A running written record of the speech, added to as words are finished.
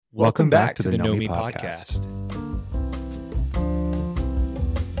Welcome back to the Know Me podcast.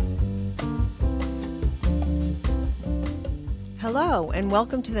 Hello, and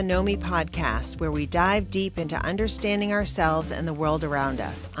welcome to the Know Me podcast, where we dive deep into understanding ourselves and the world around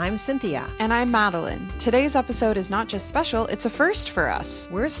us. I'm Cynthia. And I'm Madeline. Today's episode is not just special, it's a first for us.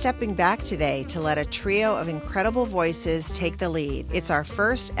 We're stepping back today to let a trio of incredible voices take the lead. It's our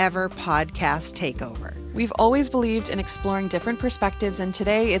first ever podcast takeover. We've always believed in exploring different perspectives, and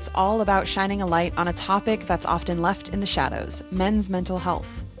today it's all about shining a light on a topic that's often left in the shadows: men's mental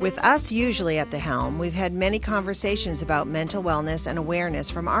health. With us usually at the helm, we've had many conversations about mental wellness and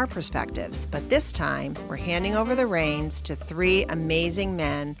awareness from our perspectives. But this time, we're handing over the reins to three amazing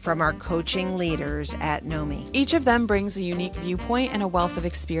men from our coaching leaders at Know Me. Each of them brings a unique viewpoint and a wealth of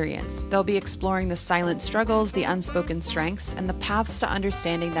experience. They'll be exploring the silent struggles, the unspoken strengths, and the paths to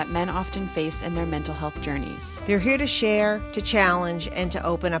understanding that men often face in their mental health journeys. They're here to share, to challenge, and to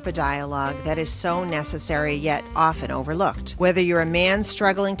open up a dialogue that is so necessary yet often overlooked. Whether you're a man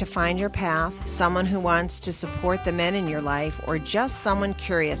struggling to find your path, someone who wants to support the men in your life, or just someone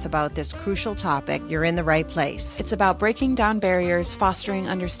curious about this crucial topic, you're in the right place. It's about breaking down barriers, fostering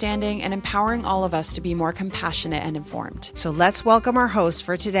understanding, and empowering all of us to be more compassionate and informed. So let's welcome our host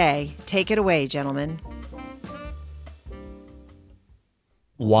for today. Take it away, gentlemen.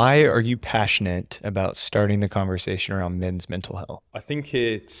 Why are you passionate about starting the conversation around men's mental health? I think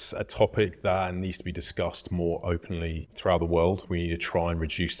it's a topic that needs to be discussed more openly throughout the world. We need to try and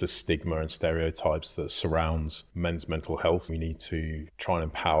reduce the stigma and stereotypes that surrounds men's mental health. We need to try and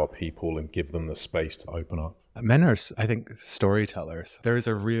empower people and give them the space to open up. Men are, I think, storytellers. There is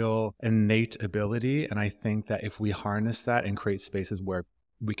a real innate ability, and I think that if we harness that and create spaces where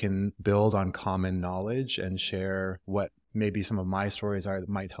we can build on common knowledge and share what maybe some of my stories are that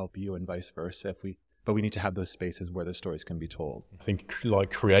might help you, and vice versa. But we need to have those spaces where the stories can be told. I think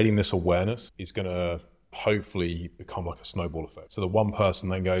like creating this awareness is going to hopefully become like a snowball effect. So the one person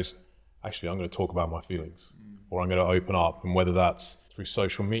then goes, actually, I'm going to talk about my feelings, or I'm going to open up. And whether that's through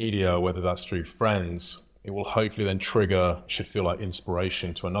social media, whether that's through friends, it will hopefully then should feel like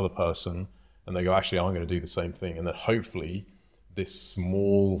inspiration to another person. And they go, actually, I'm going to do the same thing. And then hopefully this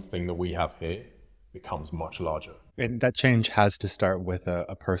small thing that we have here becomes much larger. And that change has to start with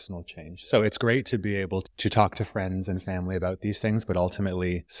a personal change. So it's great to be able to talk to friends and family about these things, but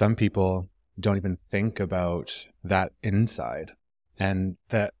ultimately some people don't even think about that inside. And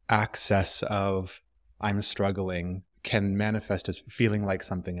the access of I'm struggling can manifest as feeling like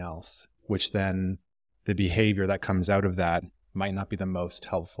something else, which then the behavior that comes out of that might not be the most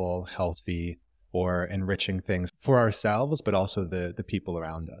helpful, healthy, or enriching things for ourselves, but also the people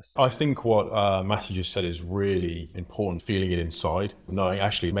around us. I think what Matthew just said is really important, feeling it inside, knowing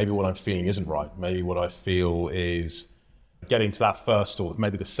actually maybe what I'm feeling isn't right. Maybe what I feel is getting to that first or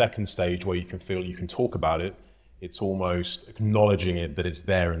maybe the second stage where you can feel you can talk about it. It's almost acknowledging it that it's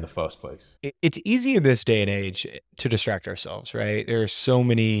there in the first place. It's easy in this day and age to distract ourselves, right? There are so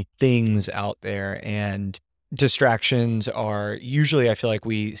many things out there, and distractions are usually, I feel like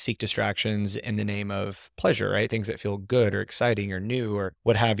we seek distractions in the name of pleasure, right? Things that feel good or exciting or new or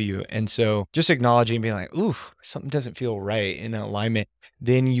what have you. And so just acknowledging, being like, ooh, something doesn't feel right in alignment,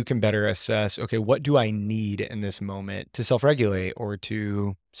 then you can better assess, okay, what do I need in this moment to self-regulate or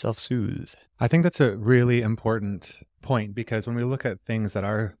to self-soothe? I think that's a really important point, because when we look at things that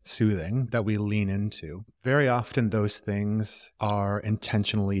are soothing, that we lean into, very often those things are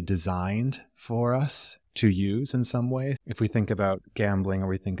intentionally designed for us to use in some way. If we think about gambling, or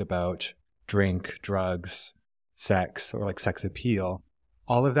we think about drink, drugs, sex, or like sex appeal,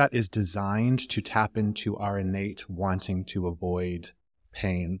 all of that is designed to tap into our innate wanting to avoid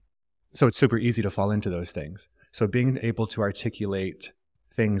pain. So it's super easy to fall into those things. So being able to articulate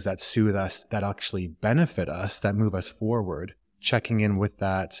things that soothe us, that actually benefit us, that move us forward, checking in with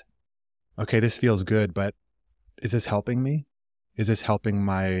that, okay, this feels good, but is this helping me? Is this helping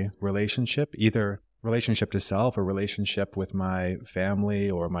my relationship? Either relationship to self or relationship with my family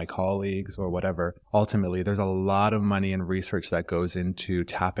or my colleagues or whatever. Ultimately, there's a lot of money and research that goes into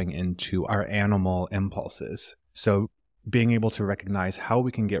tapping into our animal impulses. So being able to recognize how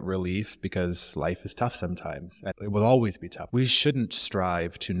we can get relief, because life is tough sometimes. It will always be tough. We shouldn't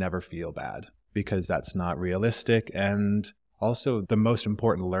strive to never feel bad, because that's not realistic. And also, the most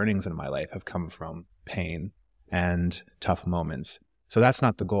important learnings in my life have come from pain and tough moments. So that's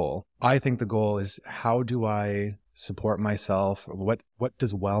not the goal. I think the goal is, how do I support myself? What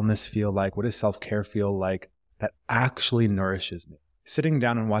does wellness feel like? What does self-care feel like that actually nourishes me? Sitting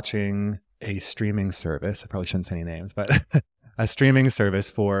down and watching a streaming service, I probably shouldn't say any names, but a streaming service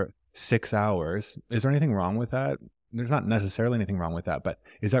for 6 hours, is there anything wrong with that? there's not necessarily anything wrong with that, but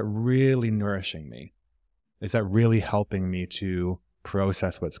is that really nourishing me? Is that really helping me to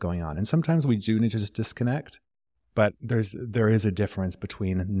process what's going on? And sometimes we do need to just disconnect, but there is a difference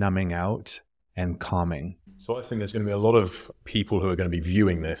between numbing out and calming. So I think there's going to be a lot of people who are going to be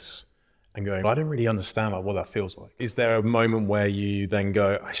viewing this and going, I don't really understand what that feels like. Is there a moment where you then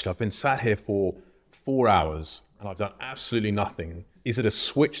go, actually, I've been sat here for 4 hours and I've done absolutely nothing? Is it a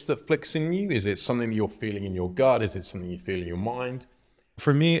switch that flicks in you? Is it something that you're feeling in your gut? Is it something you feel in your mind?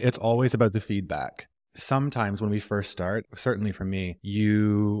 For me, it's always about the feedback. Sometimes when we first start, certainly for me,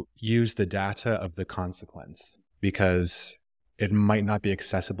 you use the data of the consequence because it might not be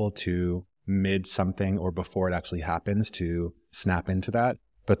accessible to mid something or before it actually happens to snap into that.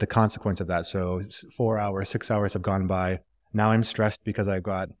 But the consequence of that, so 4 hours, 6 hours have gone by. Now I'm stressed because I've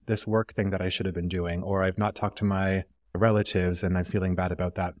got this work thing that I should have been doing, or I've not talked to my relatives and I'm feeling bad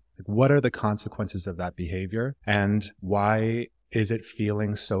about that. What are the consequences of that behavior? And why is it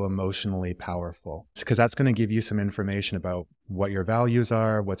feeling so emotionally powerful? Because that's going to give you some information about what your values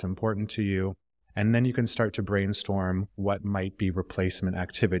are, what's important to you. And then you can start to brainstorm what might be replacement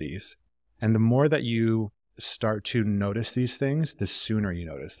activities. And the more that you start to notice these things, the sooner you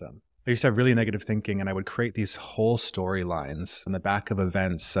notice them. I used to have really negative thinking and I would create these whole storylines in the back of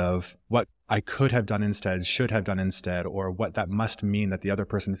events of what I could have done instead, should have done instead, or what that must mean that the other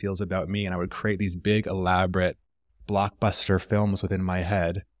person feels about me. And I would create these big, elaborate blockbuster films within my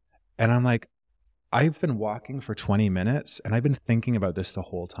head. And I'm like, I've been walking for 20 minutes and I've been thinking about this the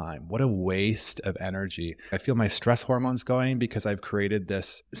whole time. What a waste of energy. I feel my stress hormones going because I've created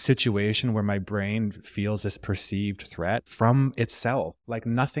this situation where my brain feels this perceived threat from itself, like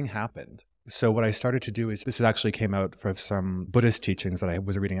nothing happened. So what I started to do is, this actually came out from some Buddhist teachings that I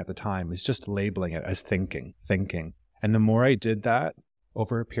was reading at the time, is just labeling it as thinking. And the more I did that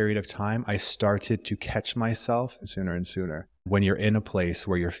over a period of time, I started to catch myself sooner and sooner. When you're in a place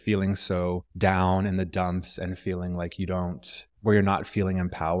where you're feeling so down in the dumps and feeling like where you're not feeling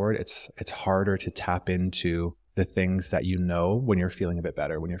empowered, it's harder to tap into the things that you know when you're feeling a bit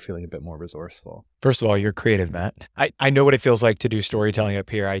better, when you're feeling a bit more resourceful. First of all, you're creative, Matt. I know what it feels like to do storytelling up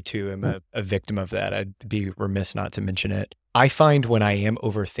here. I too am a victim of that. I'd be remiss not to mention it. I find when I am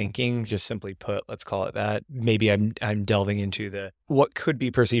overthinking, just simply put, let's call it that, maybe I'm delving into what could be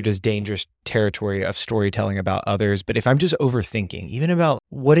perceived as dangerous territory of storytelling about others. But if I'm just overthinking, even about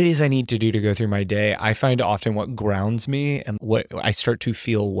what it is I need to do to go through my day, I find often what grounds me and what I start to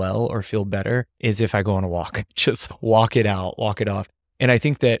feel well or feel better is if I go on a walk, just walk it out, walk it off. And I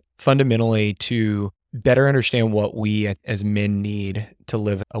think that fundamentally to better understand what we as men need to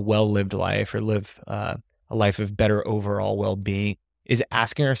live a well-lived life or live a life of better overall well-being is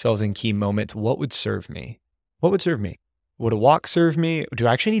asking ourselves in key moments, what would serve me? What would serve me? Would a walk serve me? Do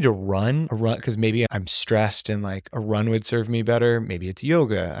I actually need to run? A run because maybe I'm stressed and like a run would serve me better. Maybe it's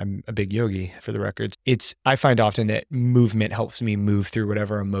yoga. I'm a big yogi for the records. I find often that movement helps me move through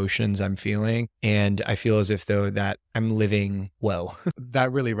whatever emotions I'm feeling. And I feel as if though that I'm living well.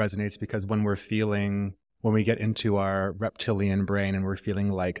 That really resonates because when we get into our reptilian brain and we're feeling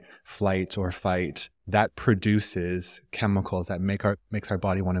like flight or fight, that produces chemicals that makes our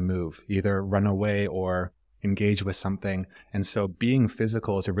body want to move, either run away or engage with something. And so being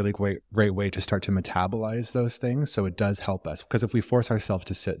physical is a really great way to start to metabolize those things. So it does help us, because if we force ourselves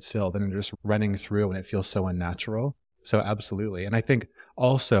to sit still, then we're just running through and it feels so unnatural. So absolutely. And I think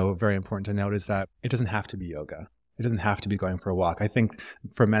also very important to note is that it doesn't have to be yoga. It doesn't have to be going for a walk. I think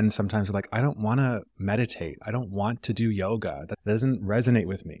for men, sometimes they're like, I don't want to meditate. I don't want to do yoga. That doesn't resonate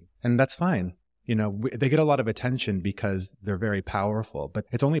with me. And that's fine. They get a lot of attention because they're very powerful, but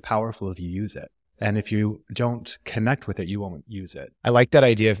it's only powerful if you use it. And if you don't connect with it, you won't use it. I like that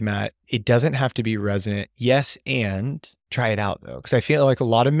idea of Matt. It doesn't have to be resonant. Yes, and try it out though. Because I feel like a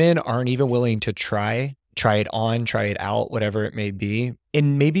lot of men aren't even willing to try it on, try it out, whatever it may be.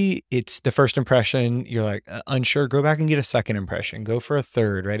 And maybe it's the first impression, you're like unsure, go back and get a second impression, go for a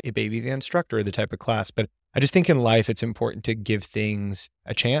third, right? It may be the instructor or the type of class. But I just think in life, it's important to give things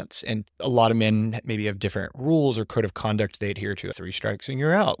a chance. And a lot of men maybe have different rules or code of conduct they adhere to. 3 strikes and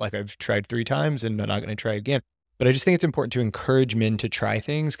you're out. Like I've tried 3 times and I'm not going to try again. But I just think it's important to encourage men to try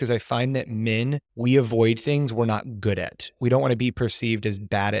things because I find that men, we avoid things we're not good at. We don't want to be perceived as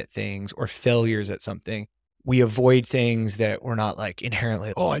bad at things or failures at something. We avoid things that we're not like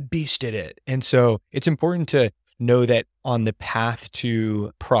inherently, I beasted it. And so it's important to know that on the path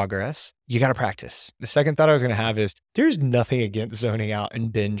to progress, you got to practice. The second thought I was going to have is there's nothing against zoning out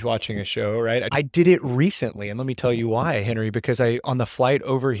and binge watching a show, right? I did it recently. And let me tell you why, Henry, because on the flight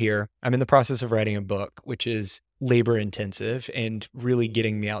over here, I'm in the process of writing a book, which is labor intensive and really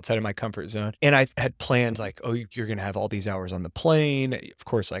getting me outside of my comfort zone. And I had planned like, oh, you're going to have all these hours on the plane. Of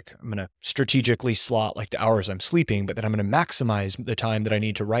course, like I'm going to strategically slot like the hours I'm sleeping, but then I'm going to maximize the time that I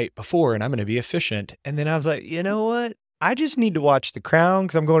need to write before, and I'm going to be efficient. And then I was like, you know what? I just need to watch The Crown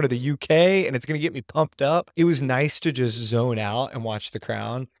because I'm going to the UK and it's going to get me pumped up. It was nice to just zone out and watch The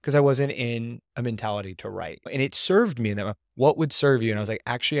Crown because I wasn't in a mentality to write. And it served me in that way. What would serve you? And I was like,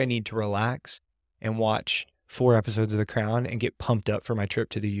 actually, I need to relax and watch 4 episodes of The Crown and get pumped up for my trip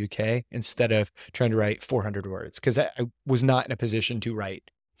to the UK instead of trying to write 400 words because I was not in a position to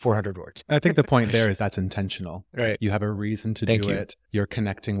write 400 words. I think the point there is that's intentional. Right. You have a reason to Thank do you. it. You're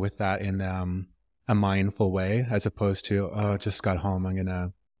connecting with that in a mindful way, as opposed to, oh, just got home, I'm going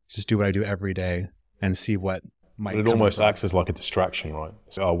to just do what I do every day and see what might It come almost across. acts as like a distraction, right?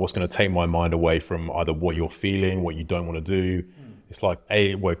 So, what's going to take my mind away from either what you're feeling, what you don't want to do. It's like,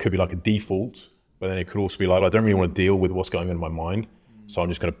 it could be like a default, but then it could also be like, I don't really want to deal with what's going on in my mind. So I'm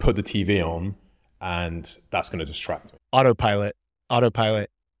just going to put the TV on and that's going to distract me. Autopilot.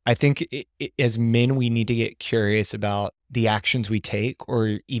 I think as men, we need to get curious about the actions we take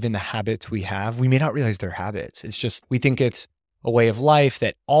or even the habits we have. We may not realize they're habits. It's just, we think it's a way of life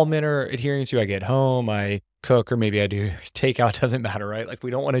that all men are adhering to. I get home, I cook, or maybe I do takeout, doesn't matter, right? Like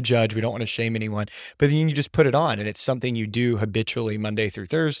we don't want to judge, we don't want to shame anyone, but then you just put it on and it's something you do habitually Monday through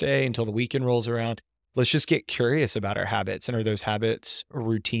Thursday until the weekend rolls around. Let's just get curious about our habits, and are those habits or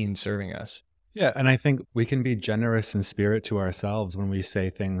routines serving us? Yeah, and I think we can be generous in spirit to ourselves when we say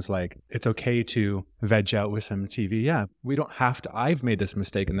things like, it's okay to veg out with some TV. Yeah, we don't have to. I've made this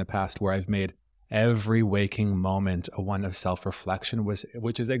mistake in the past where I've made every waking moment a one of self-reflection,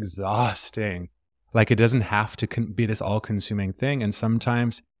 which is exhausting. Like it doesn't have to be this all-consuming thing. And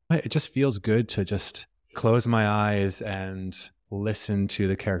sometimes it just feels good to just close my eyes and listen to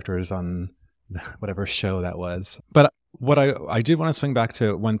the characters on whatever show that was. But what I did want to swing back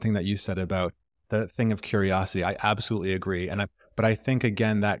to one thing that you said about the thing of curiosity. I absolutely agree. But I think,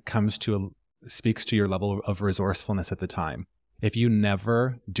 again, that speaks to your level of resourcefulness at the time. If you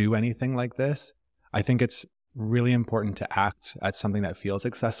never do anything like this, I think it's really important to act at something that feels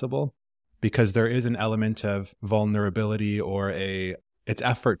accessible, because there is an element of vulnerability or it's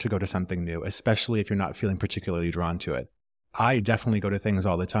effort to go to something new, especially if you're not feeling particularly drawn to it. I definitely go to things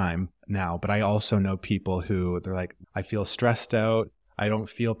all the time now, but I also know people who they're like, I feel stressed out. I don't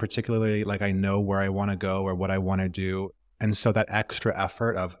feel particularly like I know where I want to go or what I want to do. And so that extra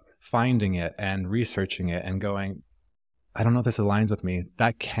effort of finding it and researching it and going, I don't know if this aligns with me,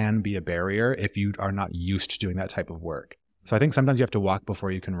 that can be a barrier if you are not used to doing that type of work. So I think sometimes you have to walk before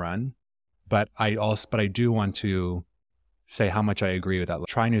you can run. But I do want to say how much I agree with that.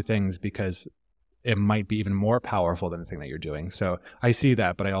 Try new things because it might be even more powerful than the thing that you're doing. So I see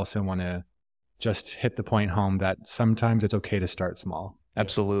that, but I also want to just hit the point home that sometimes it's okay to start small.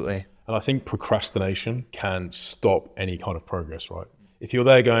 Absolutely. And I think procrastination can stop any kind of progress, right? If you're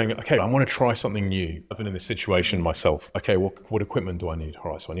there going, okay, I want to try something new. I've been in this situation myself. Okay, what equipment do I need?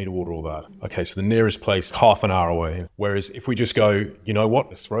 All right, so I need to order all that. Okay, so the nearest place, half an hour away. Whereas if we just go, you know what,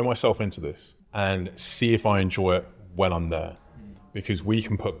 let's throw myself into this and see if I enjoy it when I'm there. Because we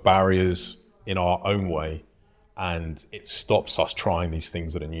can put barriers in our own way and it stops us trying these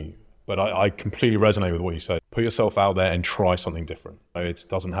things that are new. But I completely resonate with what you say. Put yourself out there and try something different. It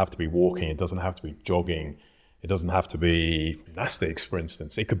doesn't have to be walking. It doesn't have to be jogging. It doesn't have to be gymnastics, for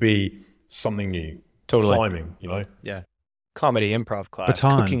instance. It could be something new. Totally. Climbing, you know? Yeah. Comedy, improv class,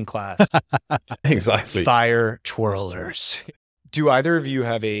 Baton. cooking class, Exactly. fire twirlers. Do either of you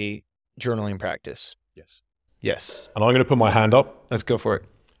have a journaling practice? Yes. Yes. And I'm going to put my hand up Let's go for it.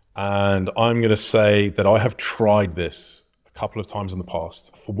 and I'm going to say that I have tried this a couple of times in the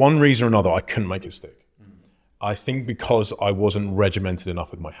past. For one reason or another, I couldn't make it stick. I think because I wasn't regimented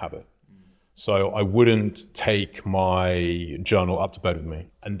enough with my habit. So I wouldn't take my journal up to bed with me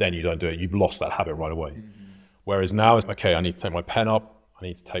and then you don't do it. You've lost that habit right away. Whereas now it's, okay, I need to take my pen up. I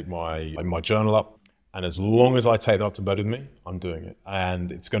need to take my journal up. And as long as I take that up to bed with me, I'm doing it.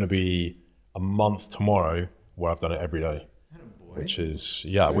 And it's going to be a month tomorrow where I've done it every day, which is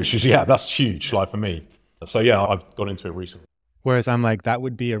that's huge, like for me. So yeah, I've got into it recently. Whereas I'm like, that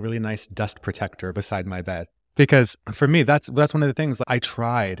would be a really nice dust protector beside my bed. Because for me, that's one of the things I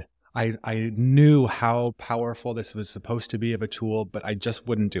tried. I knew how powerful this was supposed to be of a tool, but I just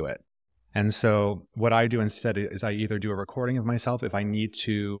wouldn't do it. And so what I do instead is I either do a recording of myself if I need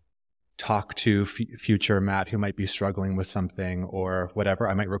to talk to future Matt who might be struggling with something or whatever.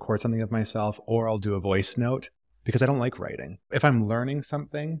 I might record something of myself, or I'll do a voice note because I don't like writing. If I'm learning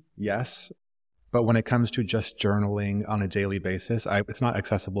something, yes. But when it comes to just journaling on a daily basis, it's not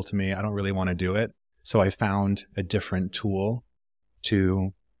accessible to me. I don't really want to do it. So I found a different tool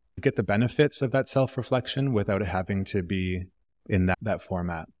to get the benefits of that self-reflection without it having to be in that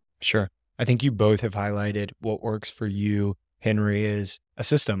format. Sure. I think you both have highlighted what works for you, Henry, is a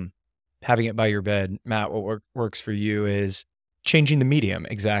system, having it by your bed. Matt, what works for you is changing the medium.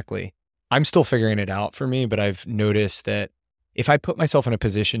 Exactly. I'm still figuring it out for me, but I've noticed that if I put myself in a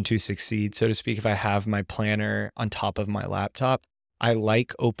position to succeed, so to speak, if I have my planner on top of my laptop, I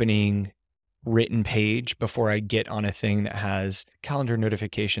like opening written page before I get on a thing that has calendar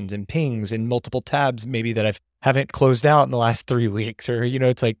notifications and pings and multiple tabs maybe that haven't closed out in the last 3 weeks, or,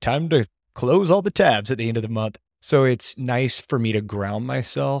 it's like time to close all the tabs at the end of the month. So it's nice for me to ground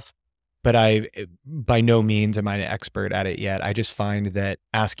myself, but by no means am I an expert at it yet. I just find that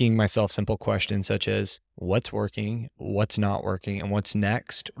asking myself simple questions such as what's working, what's not working, and what's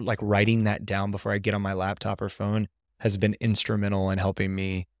next, like writing that down before I get on my laptop or phone, has been instrumental in helping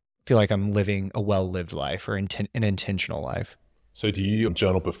me feel like I'm living a well-lived life or an intentional life. So do you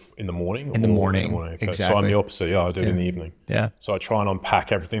journal in the morning? In the morning, Okay. exactly. So I'm the opposite. Yeah, I do it in the evening. Yeah. So I try and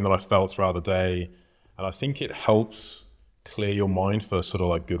unpack everything that I felt throughout the day. And I think it helps clear your mind for sort of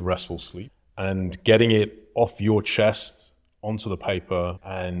like good restful sleep, and getting it off your chest onto the paper,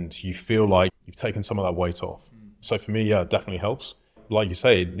 and you feel like you've taken some of that weight off. So for me, yeah, it definitely helps. Like you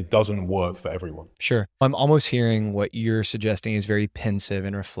say, it doesn't work for everyone. Sure. I'm almost hearing what you're suggesting is very pensive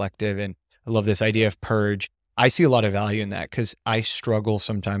and reflective. And I love this idea of purge. I see a lot of value in that because I struggle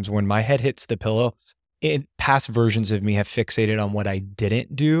sometimes when my head hits the pillow. Past versions of me have fixated on what I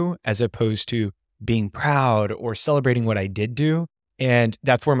didn't do as opposed to being proud or celebrating what I did do. And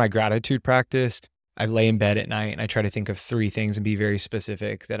that's where my gratitude practice, I lay in bed at night and I try to think of 3 things and be very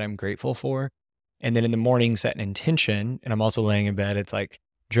specific that I'm grateful for. And then in the morning, set an intention. And I'm also laying in bed. It's like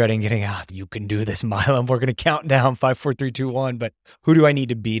dreading getting out. You can do this, Milo. We're going to count down 5, 4, 3, 2, 1. But who do I need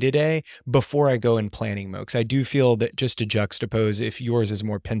to be today before I go in planning mode? Because I do feel that, just to juxtapose, if yours is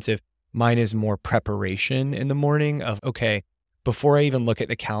more pensive, mine is more preparation in the morning of, okay, before I even look at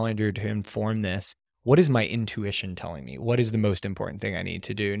the calendar to inform this, what is my intuition telling me? What is the most important thing I need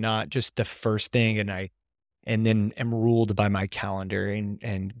to do? Not just the first thing and then am ruled by my calendar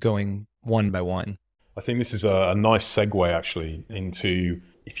and going one by one. I think this is a nice segue actually into,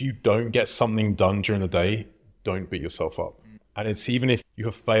 if you don't get something done during the day, don't beat yourself up. And it's even if you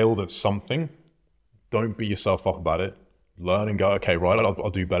have failed at something, don't beat yourself up about it. Learn and go, okay, right, I'll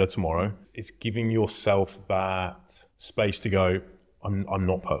do better tomorrow. It's giving yourself that space to go, I'm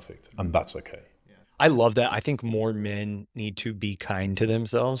not perfect, and that's okay. I love that. I think more men need to be kind to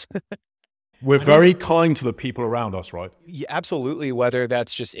themselves. We're very kind to the people around us, right? Yeah, absolutely. Whether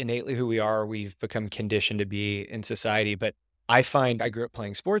that's just innately who we are, or we've become conditioned to be in society. But I find I grew up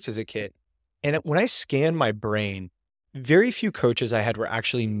playing sports as a kid. And when I scan my brain, very few coaches I had were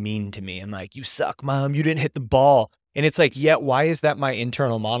actually mean to me and like, you suck, mom, you didn't hit the ball. And it's like, yeah, why is that my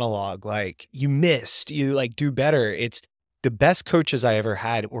internal monologue? Like, you missed, you like do better. It's the best coaches I ever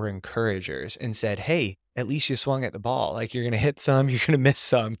had were encouragers and said, hey, at least you swung at the ball. Like, you're going to hit some, you're going to miss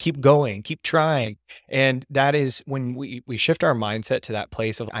some, keep going, keep trying. And that is when we shift our mindset to that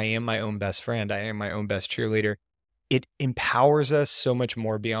place of, I am my own best friend. I am my own best cheerleader. It empowers us so much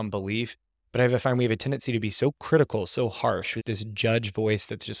more beyond belief. But I find we have a tendency to be so critical, so harsh with this judge voice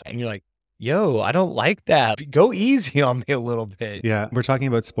that's just, and you're like, yo, I don't like that. Go easy on me a little bit. Yeah, we're talking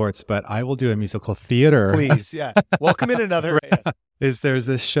about sports, but I will do a musical theater. Please, yeah. Welcome in another. There's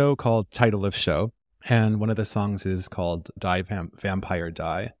this show called Title of Show, and one of the songs is called Die Vampire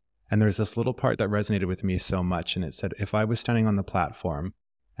Die. And there's this little part that resonated with me so much, and it said, if I was standing on the platform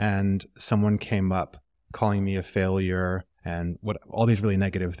and someone came up calling me a failure and all these really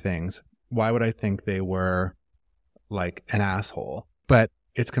negative things, why would I think they were like an asshole? But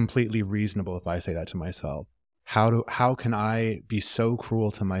it's completely reasonable if I say that to myself. How can I be so cruel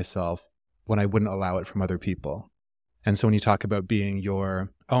to myself when I wouldn't allow it from other people? And so when you talk about being your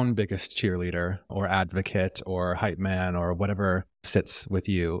own biggest cheerleader or advocate or hype man or whatever sits with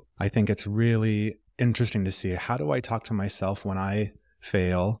you, I think it's really interesting to see, how do I talk to myself when I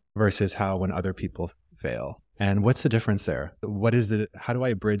fail versus when other people fail? And what's the difference there? How do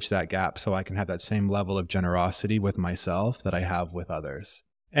I bridge that gap so I can have that same level of generosity with myself that I have with others?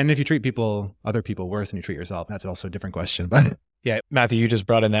 And if you treat other people worse than you treat yourself, that's also a different question. But yeah, Matthew, you just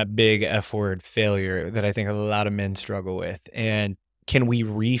brought in that big F word, failure, that I think a lot of men struggle with. And can we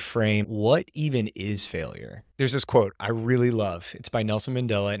reframe what even is failure? There's this quote I really love. It's by Nelson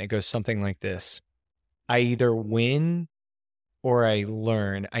Mandela, and it goes something like this. I either win or I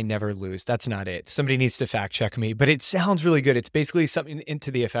learn, I never lose. That's not it. Somebody needs to fact check me, but it sounds really good. It's basically something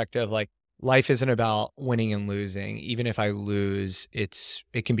into the effect of like, life isn't about winning and losing. Even if I lose, it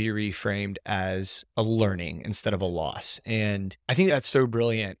can be reframed as a learning instead of a loss. And I think that's so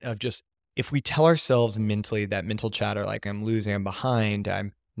brilliant of just, if we tell ourselves mentally that mental chatter, like I'm losing, I'm behind,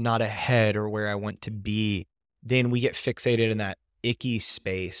 I'm not ahead or where I want to be, then we get fixated in that icky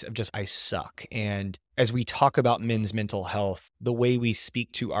space of just, I suck. And as we talk about men's mental health, the way we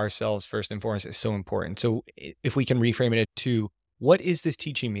speak to ourselves first and foremost is so important. So if we can reframe it to, what is this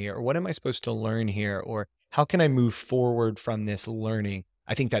teaching me? Or what am I supposed to learn here? Or how can I move forward from this learning?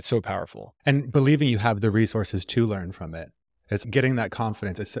 I think that's so powerful. And believing you have the resources to learn from it. It's getting that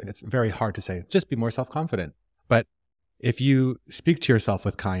confidence. It's very hard to say, just be more self-confident. But if you speak to yourself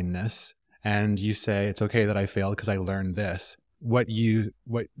with kindness and you say, it's okay that I failed because I learned this, what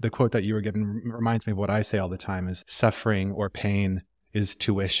the quote that you were given reminds me of what I say all the time is, suffering or pain is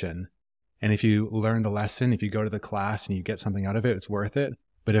tuition. And if you learn the lesson, if you go to the class and you get something out of it, it's worth it.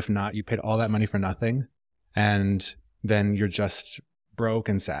 But if not, you paid all that money for nothing. And then you're just broke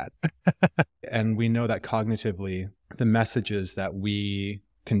and sad. And we know that cognitively, the messages that we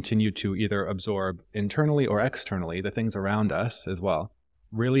continue to either absorb internally or externally, the things around us as well,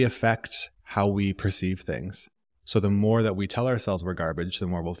 really affect how we perceive things. So the more that we tell ourselves we're garbage, the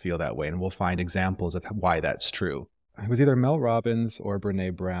more we'll feel that way. And we'll find examples of why that's true. It was either Mel Robbins or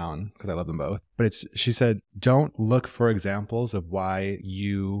Brene Brown, because I love them both. But she said, don't look for examples of why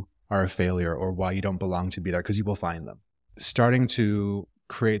you are a failure or why you don't belong to be there, because you will find them. Starting to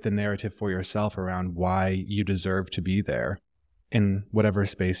create the narrative for yourself around why you deserve to be there in whatever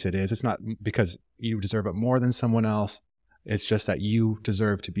space it is. It's not because you deserve it more than someone else. It's just that you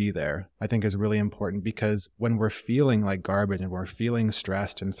deserve to be there, I think is really important, because when we're feeling like garbage and we're feeling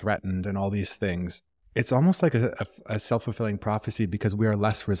stressed and threatened and all these things, it's almost like a self-fulfilling prophecy, because we are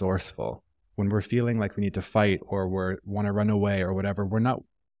less resourceful. When we're feeling like we need to fight or we want to run away or whatever, we're not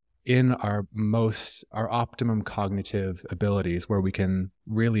in our optimum cognitive abilities where we can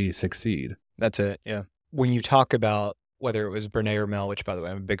really succeed. That's it. Yeah. When you talk about whether it was Brene or Mel, which by the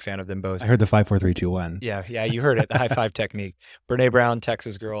way, I'm a big fan of them both. I heard the 5, 4, 3, 2, 1. Yeah, you heard it. The high five technique. Brene Brown,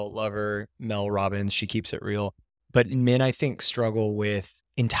 Texas girl, love her. Mel Robbins, she keeps it real. But men, I think, struggle with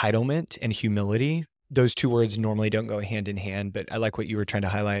entitlement and humility. Those two words normally don't go hand in hand, but I like what you were trying to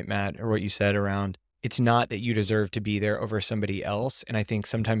highlight, Matt, or what you said around, it's not that you deserve to be there over somebody else. And I think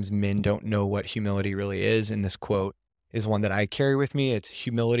sometimes men don't know what humility really is. And this quote is one that I carry with me. It's,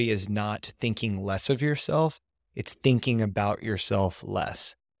 humility is not thinking less of yourself. It's thinking about yourself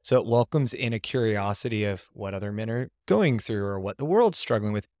less. So it welcomes in a curiosity of what other men are going through or what the world's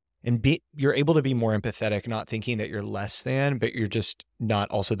struggling with. And you're able to be more empathetic, not thinking that you're less than, but you're just not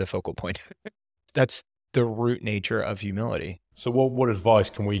also the focal point. That's the root nature of humility. So what advice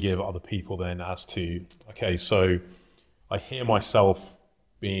can we give other people then as to, okay, so I hear myself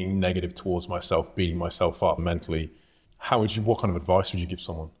being negative towards myself, beating myself up mentally. What kind of advice would you give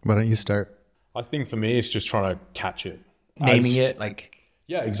someone? Why don't you start? I think for me, it's just trying to catch it. Naming it, like...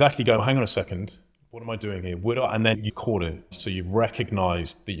 Yeah, exactly. Go, hang on a second. What am I doing here? And then you caught it. So you've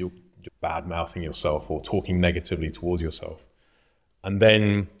recognized that you're bad-mouthing yourself or talking negatively towards yourself. And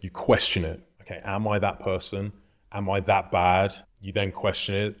then you question it. Okay, am I that person? Am I that bad? You then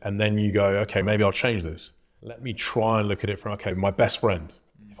question it. And then you go, okay, maybe I'll change this. Let me try and look at it from, okay, my best friend.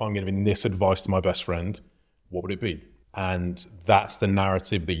 If I'm giving this advice to my best friend, what would it be? And that's the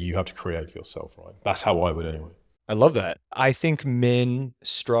narrative that you have to create for yourself, right? That's how I would anyway. I love that. I think men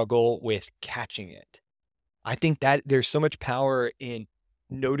struggle with catching it. I think that there's so much power in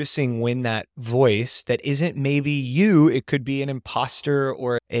noticing when that voice that isn't maybe you, it could be an imposter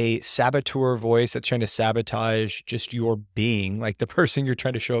or a saboteur voice that's trying to sabotage just your being, like the person you're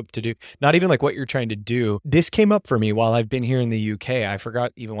trying to show up to do, not even like what you're trying to do. This came up for me while I've been here in the UK. I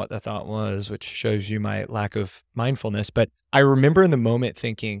forgot even what the thought was, which shows you my lack of mindfulness. But I remember in the moment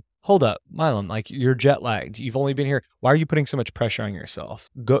thinking, hold up, Milam, like you're jet lagged. You've only been here. Why are you putting so much pressure on yourself?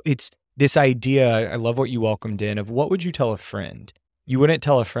 It's this idea. I love what you welcomed in of what would you tell a friend? You wouldn't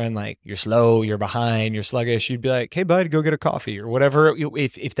tell a friend like you're slow, you're behind, you're sluggish. You'd be like, hey, bud, go get a coffee or whatever,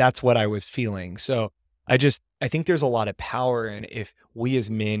 if that's what I was feeling. So I think there's a lot of power in if we as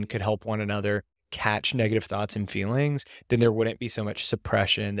men could help one another catch negative thoughts and feelings, then there wouldn't be so much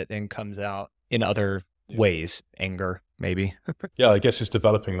suppression that then comes out in other ways, anger, maybe. Yeah, I guess it's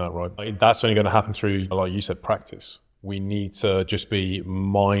developing that, right? Like, that's only going to happen through, like you said, practice. We need to just be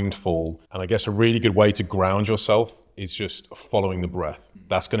mindful. And I guess a really good way to ground yourself is just following the breath.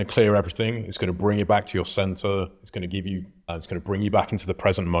 That's going to clear everything. It's going to bring you back to your center. It's going to bring you back into the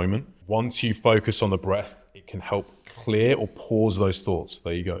present moment. Once you focus on the breath, it can help clear or pause those thoughts.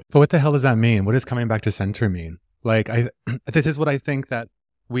 There you go. But what the hell does that mean? What does coming back to center mean? Like, this is what I think that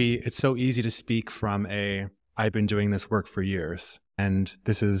it's so easy to speak from I've been doing this work for years and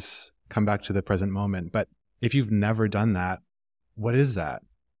this is come back to the present moment. But if you've never done that, what is that?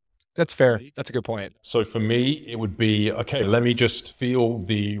 That's fair. That's a good point. So for me, it would be, okay, let me just feel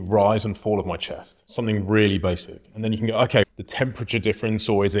the rise and fall of my chest, something really basic. And then you can go, okay, the temperature difference,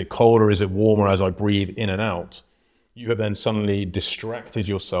 or is it colder, is it warmer as I breathe in and out? You have then suddenly distracted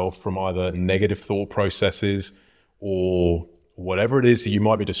yourself from either negative thought processes or whatever it is that you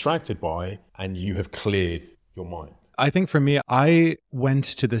might be distracted by, and you have cleared your mind. I think for me, I went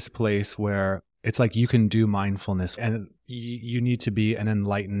to this place where it's like you can do mindfulness and you need to be an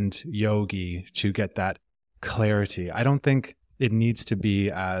enlightened yogi to get that clarity. I don't think it needs to be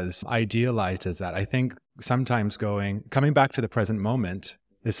as idealized as that. I think sometimes coming back to the present moment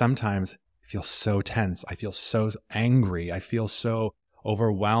is sometimes I feel so tense. I feel so angry. I feel so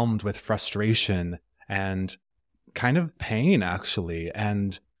overwhelmed with frustration and kind of pain, actually.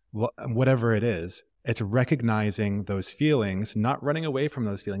 And whatever it is, it's recognizing those feelings, not running away from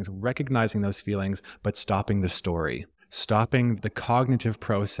those feelings, recognizing those feelings, but stopping the story, stopping the cognitive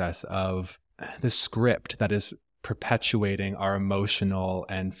process of the script that is perpetuating our emotional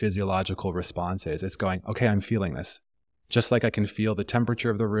and physiological responses. It's going, okay, I'm feeling this. Just like I can feel the temperature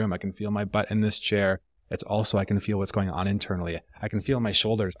of the room, I can feel my butt in this chair. It's also, I can feel what's going on internally. I can feel my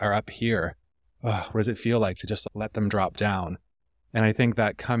shoulders are up here. What does it feel like to just let them drop down? And I think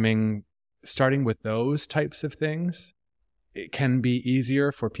that starting with those types of things, it can be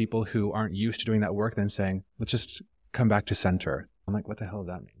easier for people who aren't used to doing that work than saying, let's just come back to center. I'm like, what the hell does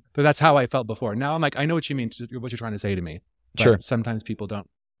that mean? But that's how I felt before. Now I'm like, I know what you mean, what you're trying to say to me. But Sure. sometimes people don't.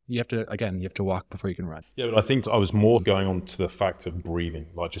 You have to walk before you can run. Yeah, but I think I was more going on to the fact of breathing,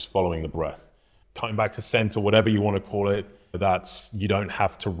 like just following the breath. Coming back to center, whatever you want to call it, you don't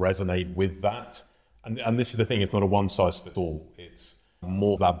have to resonate with that. And this is the thing, it's not a one size fits all. It's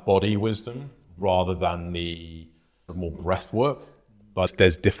more that body wisdom rather than the more breath work. But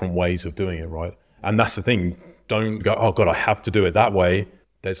there's different ways of doing it, right? And that's the thing. Don't go, oh God, I have to do it that way.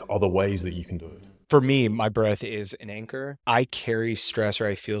 There's other ways that you can do it. For me, my breath is an anchor. I carry stress or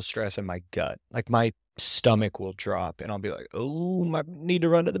I feel stress in my gut. Like my stomach will drop and I'll be like, oh, I need to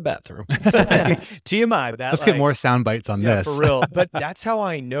run to the bathroom. TMI. Let's get more sound bites on this. For real. But that's how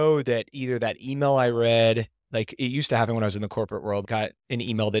I know that either that email I read, like it used to happen when I was in the corporate world, got an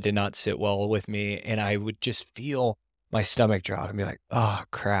email that did not sit well with me. And I would just feel my stomach drop and be like, oh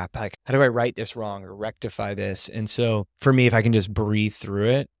crap, like how do I write this wrong or rectify this? And so for me, if I can just breathe through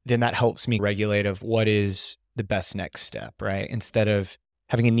it, then that helps me regulate of what is the best next step, right? Instead of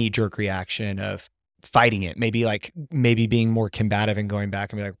having a knee-jerk reaction of fighting it, maybe being more combative and going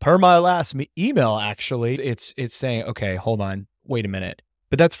back and be like, per my last email, actually, it's saying, okay, hold on, wait a minute.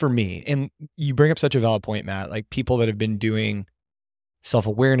 But that's for me. And you bring up such a valid point, Matt, like people that have been doing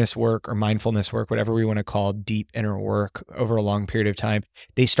self-awareness work or mindfulness work, whatever we want to call deep inner work over a long period of time,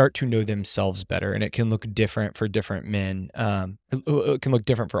 they start to know themselves better. And it can look different for different men. It can look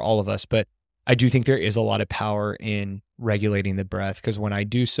different for all of us, but I do think there is a lot of power in regulating the breath because when I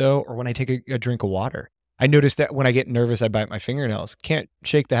do so, or when I take a drink of water, I notice that when I get nervous, I bite my fingernails. Can't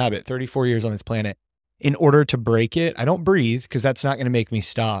shake the habit, 34 years on this planet. In order to break it, I don't breathe because that's not going to make me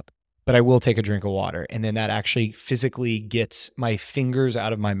stop. But I will take a drink of water. And then that actually physically gets my fingers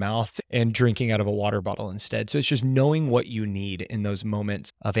out of my mouth and drinking out of a water bottle instead. So it's just knowing what you need in those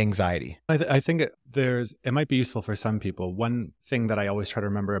moments of anxiety. I think it might be useful for some people. One thing that I always try to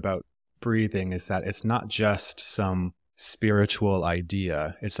remember about breathing is that it's not just some spiritual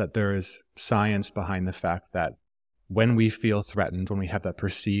idea. It's that there is science behind the fact that when we feel threatened, when we have that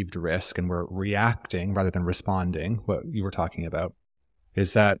perceived risk and we're reacting rather than responding, what you were talking about,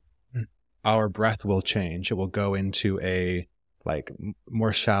 is that our breath will change. It will go into a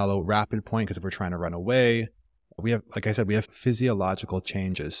more shallow, rapid point because if we're trying to run away, we have physiological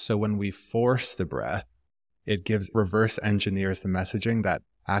changes. So when we force the breath, it reverse engineers the messaging that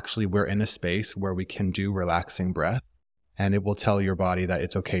actually we're in a space where we can do relaxing breath, and it will tell your body that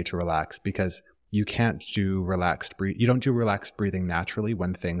it's okay to relax because you can't do you don't do relaxed breathing naturally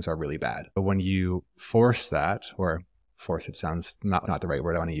when things are really bad. But when you force that, or force, it sounds not the right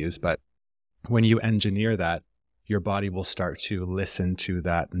word I want to use, but when you engineer that, your body will start to listen to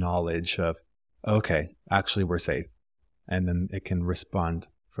that knowledge of, okay, actually we're safe. And then it can respond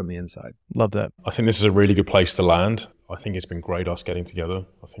from the inside. Love that. I think this is a really good place to land. I think it's been great us getting together.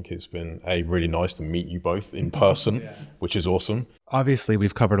 I think it's been really nice to meet you both in person, which is awesome. Obviously,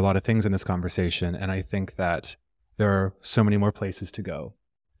 we've covered a lot of things in this conversation, and I think that there are so many more places to go.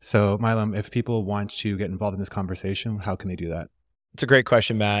 So, Milam, if people want to get involved in this conversation, how can they do that? It's a great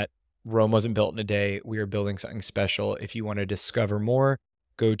question, Matt. Rome wasn't built in a day. We are building something special. If you want to discover more,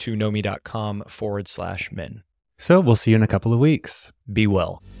 go to nomi.com/men. So we'll see you in a couple of weeks. Be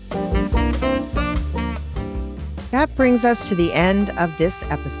well. That brings us to the end of this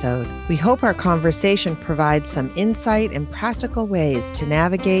episode. We hope our conversation provides some insight and practical ways to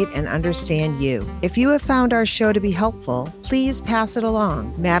navigate and understand you. If you have found our show to be helpful, please pass it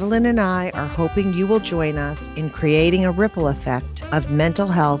along. Madeline and I are hoping you will join us in creating a ripple effect of mental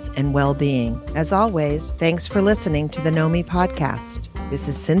health and well-being. As always, thanks for listening to the Nomi podcast. This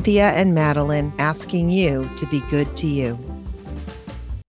is Cynthia and Madeline asking you to be good to you.